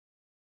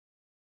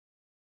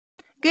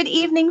Good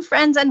evening,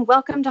 friends, and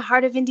welcome to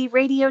Heart of Indie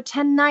Radio.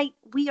 Tonight,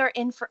 we are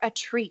in for a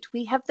treat.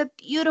 We have the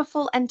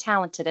beautiful and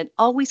talented and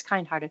always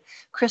kind-hearted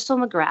Crystal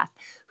McGrath,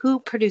 who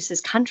produces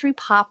country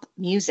pop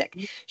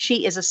music.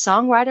 She is a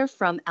songwriter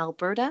from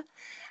Alberta,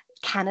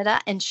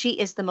 Canada, and she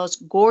is the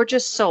most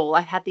gorgeous soul.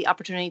 I had the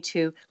opportunity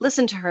to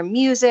listen to her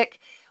music,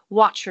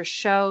 watch her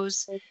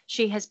shows.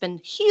 She has been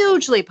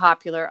hugely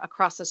popular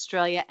across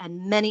Australia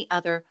and many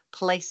other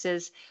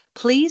places.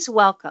 Please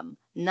welcome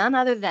none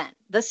other than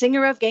the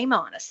singer of Game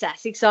On, a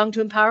sassy song to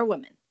empower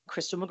women,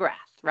 Crystal McGrath,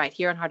 right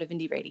here on Heart of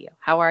Indie Radio.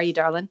 How are you,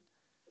 darling?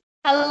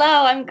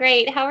 Hello, I'm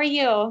great. How are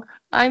you?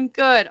 I'm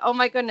good. Oh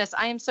my goodness,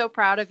 I am so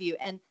proud of you.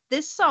 And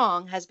this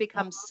song has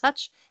become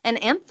such an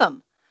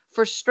anthem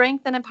for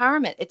strength and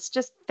empowerment. It's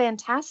just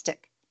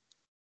fantastic.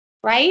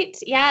 Right?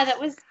 Yeah,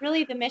 that was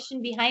really the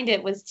mission behind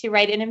it, was to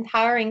write an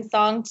empowering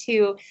song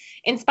to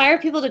inspire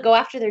people to go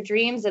after their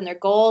dreams and their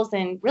goals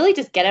and really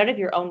just get out of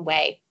your own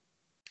way.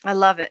 I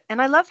love it.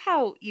 And I love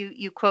how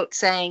you quote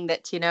saying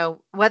that,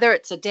 whether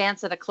it's a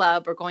dance at a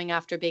club or going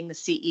after being the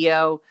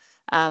CEO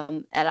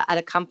at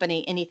a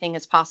company, anything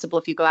is possible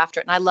if you go after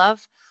it. And I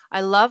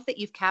love that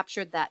you've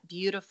captured that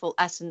beautiful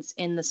essence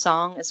in the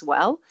song as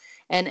well.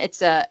 And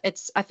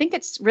I think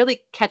it's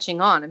really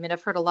catching on. I mean,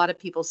 I've heard a lot of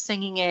people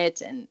singing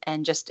it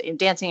and just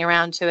dancing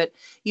around to it.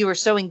 You were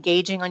so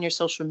engaging on your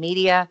social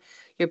media,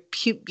 your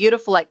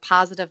beautiful, like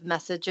positive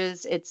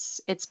messages.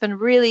 It's been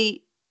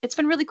really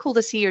cool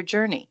to see your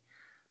journey.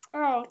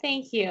 Oh,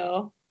 thank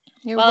you.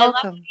 You're Well, I love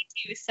what welcome.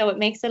 I do, so it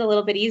makes it a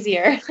little bit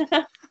easier.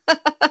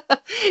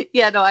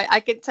 Yeah, no, I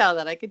can tell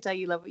that. I can tell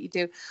you love what you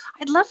do.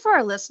 I'd love for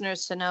our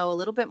listeners to know a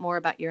little bit more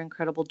about your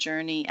incredible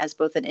journey as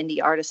both an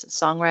indie artist and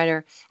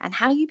songwriter and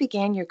how you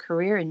began your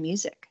career in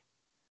music.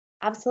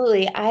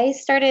 Absolutely. I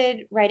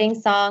started writing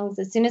songs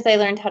as soon as I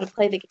learned how to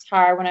play the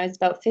guitar when I was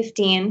about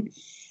 15.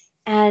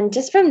 And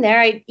just from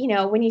there,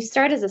 when you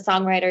start as a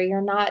songwriter,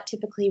 you're not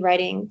typically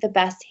writing the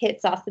best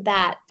hits off the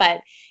bat,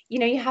 but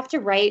you have to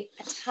write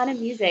a ton of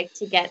music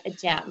to get a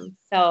gem.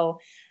 So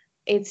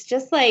it's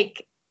just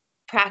like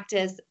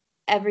practice.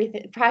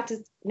 Everything, practice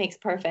makes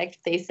perfect,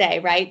 they say,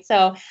 right?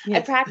 So I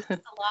Yes. practiced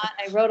a lot.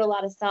 I wrote a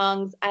lot of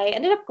songs. I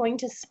ended up going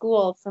to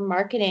school for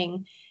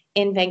marketing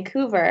in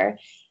Vancouver,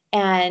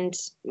 and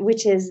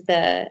which is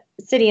the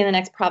city in the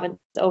next province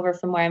over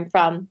from where I'm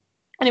from.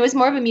 And it was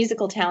more of a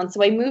musical town.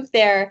 So I moved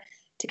there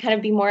to kind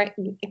of be more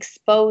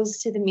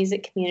exposed to the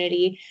music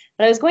community.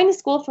 But I was going to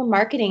school for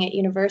marketing at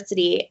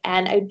university,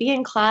 and I would be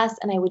in class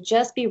and I would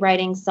just be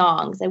writing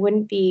songs. I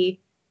wouldn't be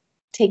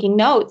taking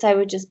notes. I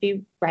would just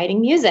be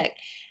writing music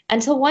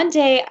until one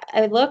day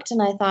I looked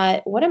and I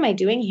thought, what am I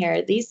doing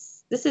here?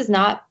 This is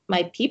not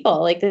my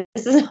people. Like,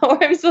 this is not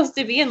where I'm supposed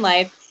to be in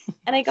life.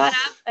 And I got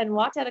up and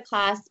walked out of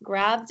class,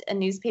 grabbed a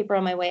newspaper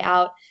on my way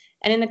out.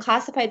 And in the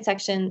classified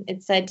section,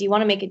 it said, do you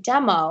want to make a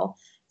demo?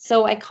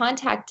 So I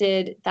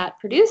contacted that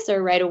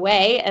producer right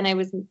away, and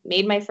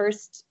made my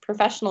first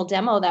professional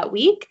demo that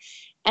week.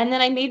 And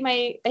then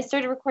I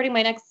started recording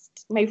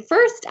my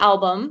first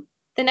album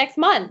the next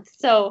month.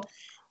 So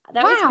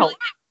that was Wow. really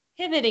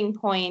the pivoting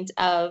point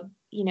of,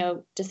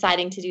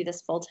 deciding to do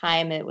this full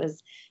time. It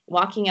was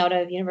walking out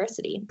of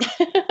university.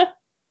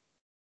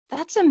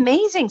 That's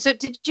amazing. So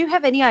did you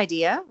have any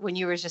idea when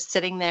you were just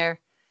sitting there,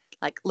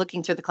 like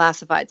looking through the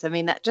classifieds? I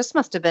mean, that just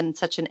must have been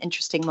such an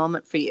interesting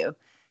moment for you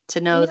to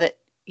You know know, that,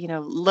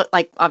 look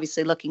like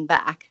obviously looking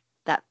back,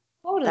 that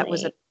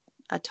was totally.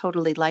 a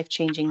totally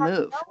life-changing I had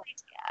move. no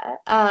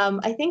idea.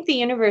 I think the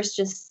universe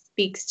just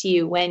speaks to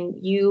you when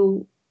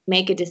you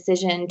make a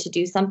decision to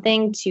do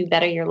something to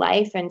better your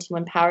life and to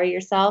empower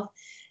yourself.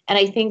 And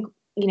I think,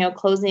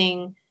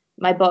 closing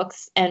my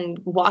books and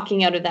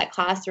walking out of that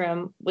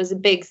classroom was a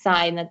big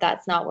sign that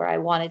that's not where I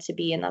wanted to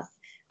be. And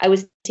I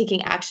was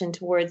taking action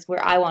towards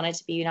where I wanted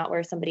to be, not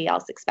where somebody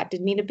else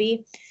expected me to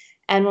be.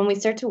 And when we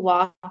start to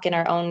walk in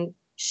our own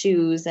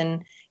shoes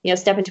and,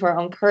 step into our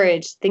own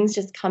courage, things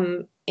just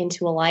come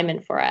into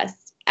alignment for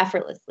us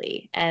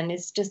effortlessly. And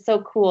it's just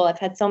so cool. I've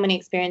had so many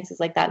experiences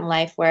like that in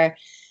life where,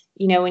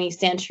 when you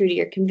stand true to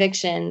your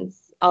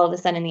convictions, all of a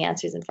sudden the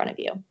answer is in front of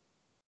you.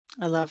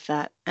 I love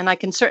that. And I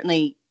can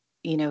certainly,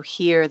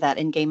 hear that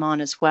in Game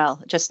On as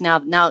well. Just now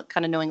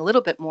kind of knowing a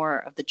little bit more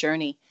of the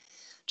journey,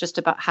 just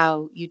about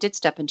how you did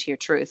step into your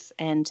truth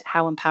and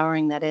how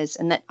empowering that is.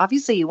 And that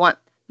obviously you want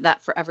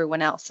that for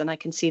everyone else. And I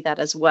can see that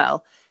as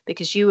well,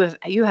 because you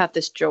have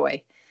this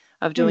joy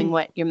of doing Hmm.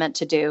 what you're meant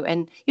to do.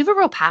 And you have a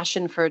real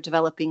passion for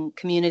developing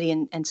community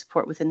and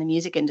support within the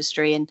music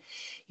industry. And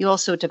you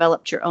also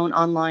developed your own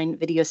online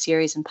video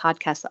series and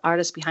podcast, The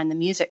Artist Behind the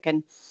Music.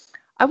 And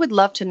I would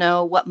love to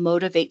know what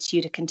motivates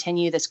you to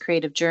continue this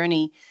creative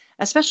journey,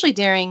 especially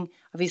during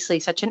obviously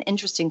such an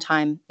interesting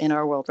time in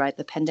our world, right?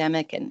 The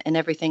pandemic and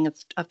everything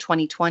of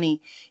 2020.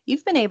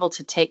 You've been able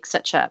to take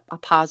such a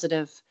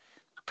positive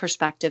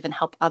perspective and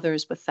help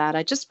others with that.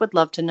 I just would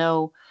love to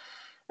know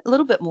a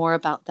little bit more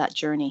about that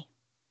journey.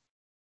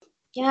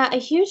 Yeah, a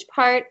huge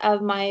part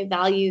of my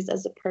values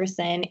as a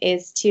person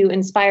is to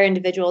inspire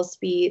individuals to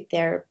be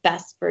their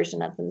best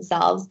version of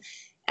themselves.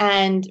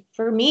 And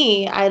for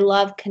me, I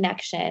love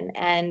connection.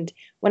 And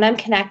when I'm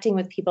connecting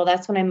with people,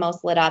 that's when I'm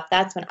most lit up.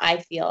 That's when I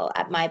feel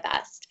at my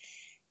best.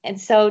 And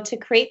so to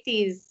create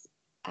these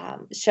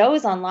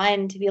shows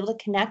online, to be able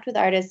to connect with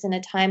artists in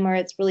a time where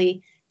it's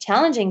really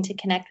challenging to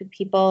connect with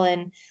people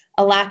and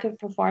a lack of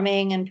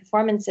performing and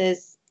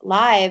performances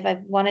live,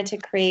 I've wanted to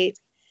create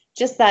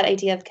just that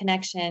idea of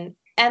connection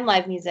and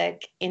live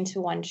music into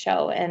one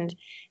show. And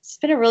it's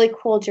been a really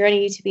cool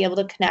journey to be able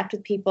to connect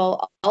with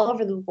people all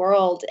over the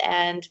world,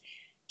 and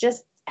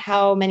just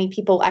how many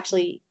people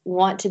actually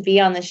want to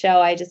be on the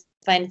show. I just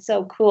find it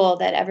so cool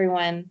that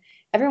everyone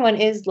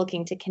is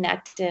looking to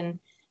connect, and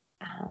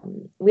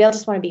we all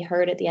just want to be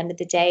heard at the end of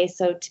the day.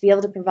 So to be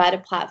able to provide a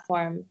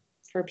platform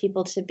for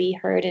people to be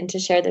heard and to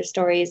share their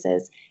stories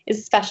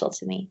is special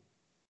to me.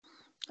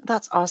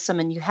 That's awesome.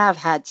 And you have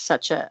had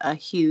such a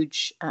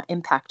huge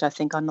impact, I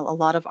think, on a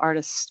lot of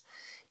artists,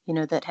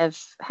 that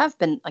have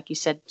been, like you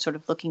said, sort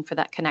of looking for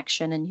that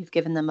connection, and you've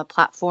given them a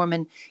platform,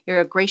 and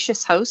you're a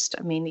gracious host.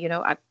 I mean,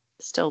 I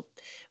still,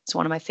 it's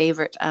one of my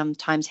favorite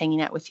times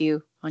hanging out with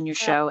you on your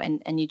show.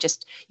 And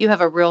you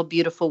have a real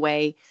beautiful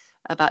way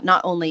about not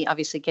only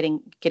obviously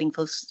getting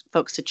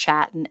folks to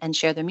chat and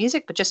share their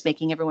music, but just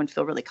making everyone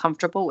feel really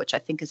comfortable, which I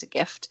think is a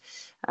gift.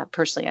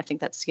 Personally, I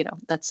think that's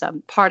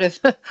part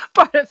of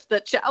part of the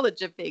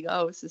challenge of being a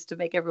host, is to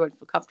make everyone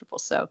feel comfortable.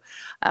 So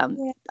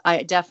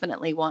I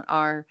definitely want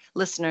our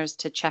listeners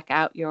to check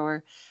out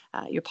your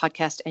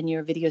podcast and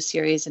your video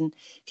series. And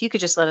if you could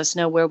just let us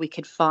know where we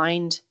could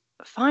find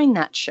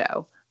that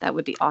show, that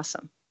would be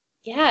awesome.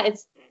 Yeah,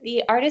 it's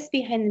The Artist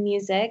Behind the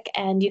Music,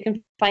 and you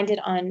can find it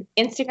on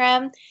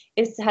Instagram.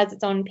 It has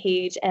its own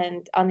page,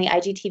 and on the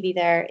IGTV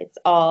there, it's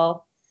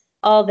all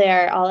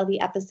there, all of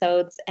the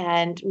episodes,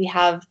 and we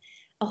have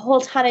a whole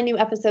ton of new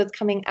episodes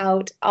coming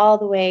out all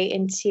the way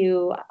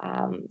into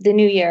the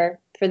new year.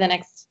 For the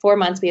next 4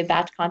 months, we have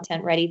batch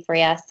content ready for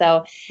you.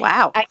 So,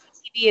 wow,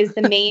 IGTV is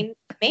the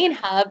main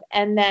hub,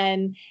 and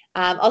then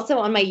also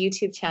on my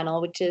YouTube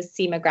channel, which is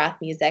C McGrath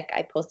Music,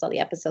 I post all the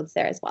episodes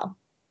there as well.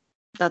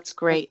 That's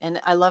great. And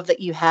I love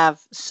that you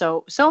have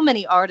so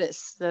many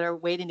artists that are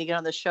waiting to get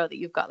on the show, that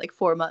you've got like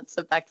 4 months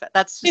of back.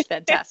 That's just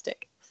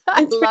fantastic.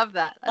 I love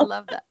that. I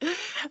love that.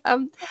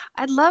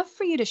 I'd love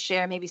for you to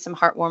share maybe some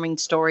heartwarming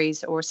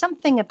stories, or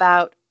something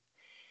about,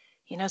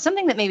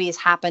 something that maybe has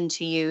happened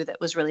to you that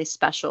was really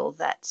special,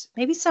 that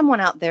maybe someone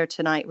out there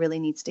tonight really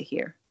needs to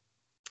hear.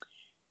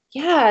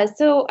 Yeah,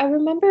 so I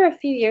remember a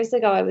few years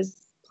ago I was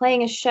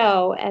playing a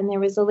show, and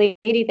there was a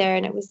lady there,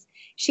 and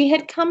she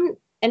had come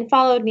and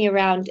followed me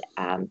around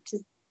to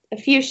a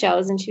few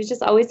shows, and she was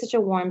just always such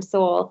a warm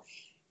soul.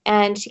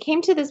 And she came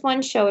to this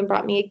one show and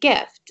brought me a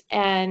gift,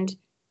 and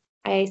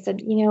I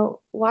said,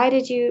 why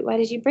did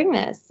you bring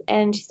this?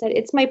 And she said,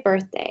 it's my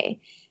birthday,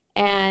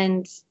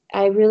 and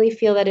I really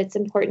feel that it's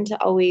important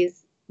to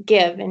always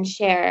give and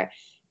share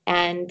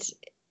and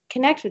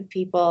connect with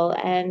people.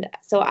 And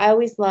so I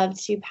always love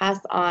to pass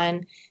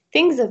on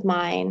things of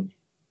mine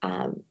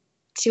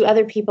to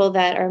other people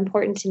that are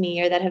important to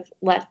me, or that have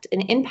left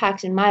an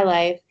impact in my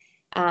life,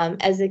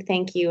 as a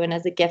thank you and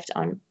as a gift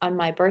on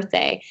my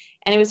birthday.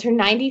 And it was her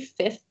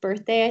 95th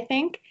birthday, I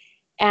think.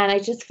 And I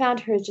just found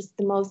her just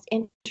the most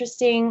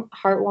interesting,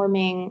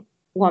 heartwarming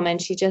woman.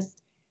 She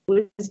just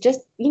was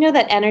just,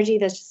 that energy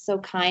that's just so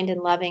kind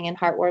and loving and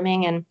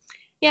heartwarming. And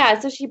yeah,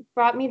 so she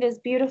brought me this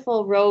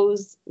beautiful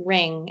rose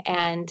ring,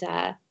 and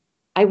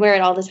I wear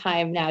it all the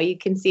time now. You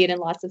can see it in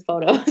lots of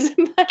photos.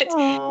 But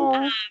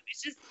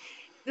it's just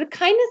the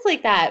kindness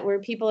like that, where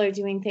people are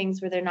doing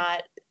things where they're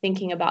not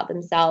thinking about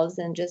themselves,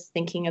 and just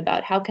thinking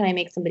about how can I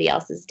make somebody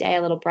else's day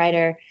a little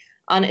brighter,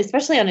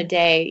 especially on a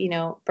day,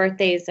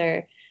 birthdays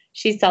are,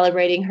 she's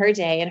celebrating her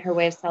day, and her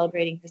way of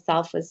celebrating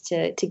herself was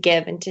to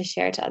give and to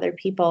share to other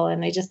people.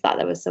 And I just thought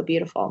that was so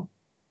beautiful.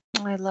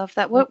 I love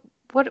that. What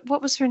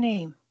was her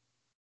name?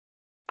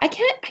 I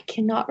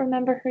cannot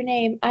remember her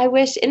name. I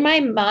wish, in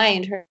my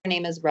mind, her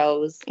name is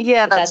Rose.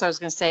 Yeah, that's what I was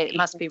going to say. It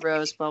must be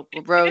Rose. Well,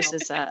 Rose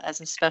is as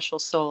a special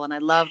soul, and I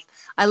love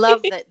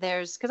that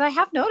because I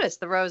have noticed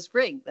the rose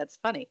ring. That's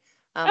funny.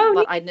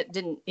 But I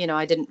didn't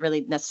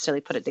really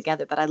necessarily put it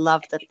together. But I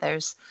love that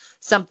there's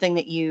something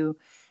that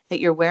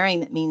you're wearing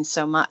that means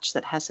so much,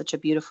 that has such a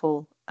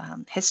beautiful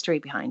history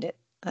behind it.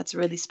 That's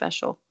really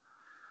special.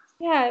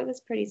 Yeah, it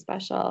was pretty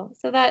special.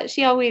 So that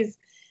she always,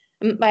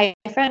 my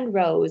friend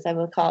Rose, I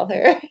will call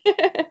her.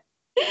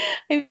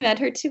 I met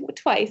her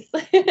twice.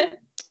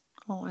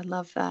 Oh, I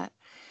love that.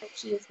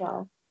 She as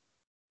well.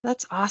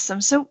 That's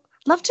awesome. So,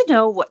 love to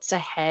know what's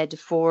ahead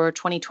for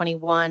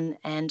 2021,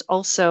 and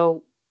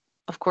also,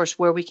 of course,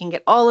 where we can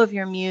get all of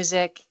your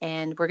music.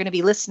 And we're going to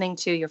be listening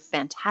to your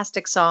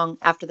fantastic song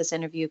after this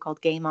interview called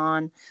Game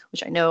On,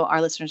 which I know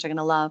our listeners are going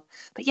to love.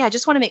 But yeah, I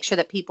just want to make sure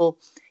that people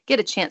get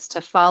a chance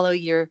to follow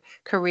your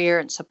career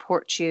and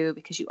support you,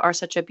 because you are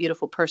such a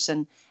beautiful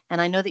person.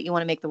 And I know that you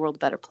want to make the world a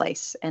better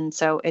place. And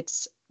so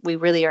we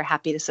really are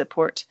happy to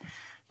support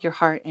your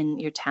heart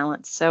and your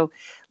talents. So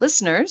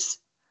listeners,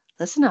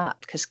 listen up,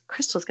 because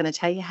Crystal's going to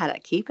tell you how to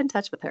keep in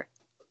touch with her.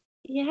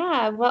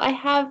 Yeah, well, I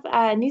have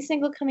a new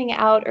single coming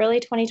out early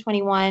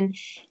 2021, and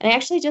I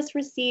actually just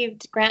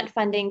received grant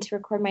funding to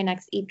record my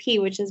next EP,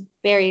 which is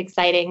very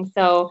exciting.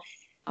 So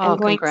I'm Oh,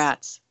 going to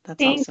congrats. That's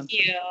thank awesome.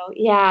 you.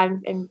 Yeah,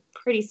 I'm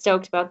pretty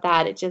stoked about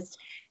that. It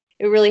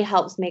really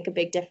helps make a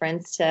big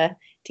difference to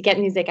get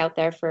music out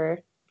there for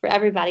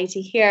everybody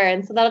to hear.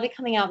 And so that'll be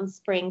coming out in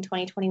spring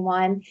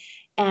 2021.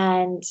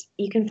 And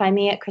you can find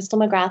me at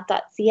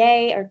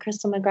crystalmcgrath.ca or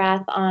Crystal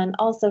McGrath on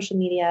all social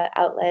media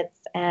outlets.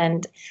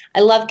 And I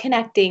love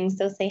connecting,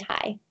 so say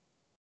hi.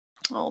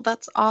 Oh,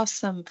 that's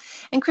awesome.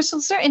 And Crystal,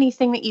 is there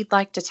anything that you'd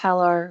like to tell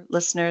our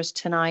listeners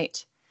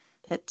tonight?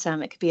 That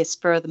it could be a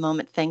spur of the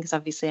moment thing, because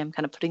obviously I'm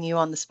kind of putting you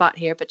on the spot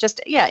here. But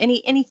just yeah,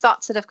 any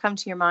thoughts that have come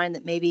to your mind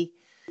that maybe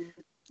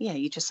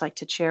you just like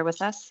to share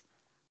with us?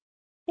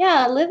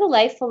 Yeah, live a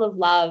life full of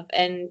love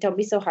and don't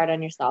be so hard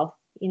on yourself.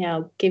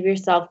 Give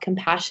yourself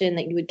compassion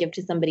that you would give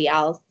to somebody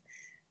else.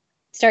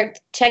 Start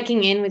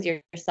checking in with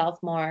yourself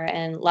more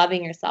and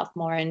loving yourself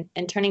more and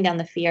turning down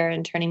the fear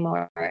and turning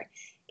more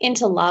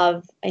into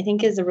love, I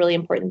think is a really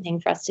important thing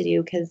for us to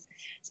do because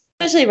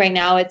especially right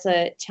now it's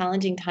a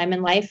challenging time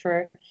in life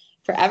for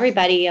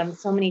everybody on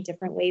so many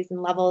different ways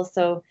and levels.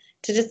 So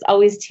to just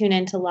always tune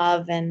into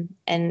love and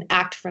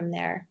act from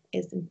there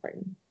is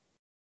important.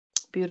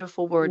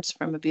 Beautiful words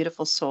from a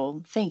beautiful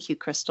soul. Thank you,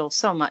 Crystal,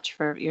 so much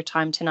for your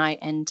time tonight.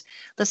 And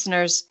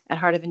listeners at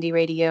Heart of Indie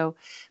Radio,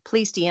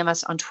 please DM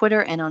us on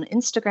Twitter and on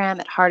Instagram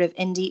at Heart of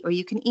Indie, or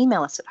you can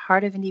email us at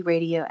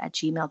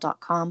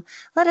heartofindieradio@gmail.com.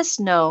 Let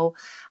us know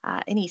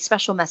any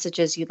special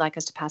messages you'd like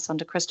us to pass on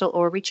to Crystal,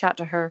 or reach out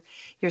to her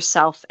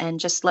yourself and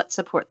just let's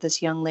support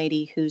this young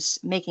lady who's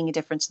making a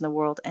difference in the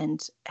world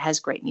and has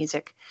great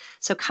music.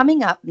 So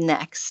coming up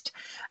next,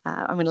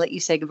 I'm going to let you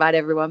say goodbye to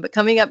everyone, but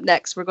coming up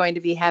next, we're going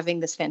to be having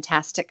this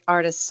fantastic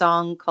artist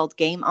song called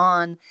Game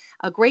On,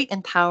 a great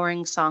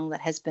empowering song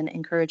that has been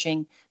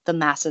encouraging the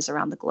masses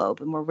around the globe.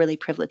 And we're really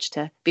privileged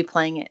to be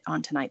playing it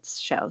on tonight's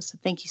show. So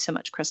thank you so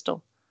much,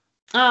 Crystal.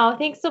 Oh,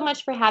 thanks so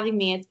much for having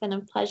me. It's been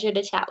a pleasure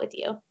to chat with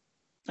you.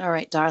 All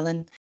right,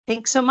 darling.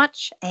 Thanks so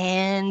much.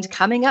 And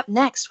coming up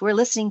next, we're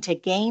listening to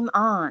Game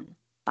On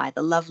by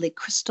the lovely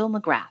Crystal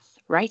McGrath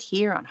right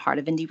here on Heart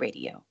of Indie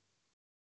Radio.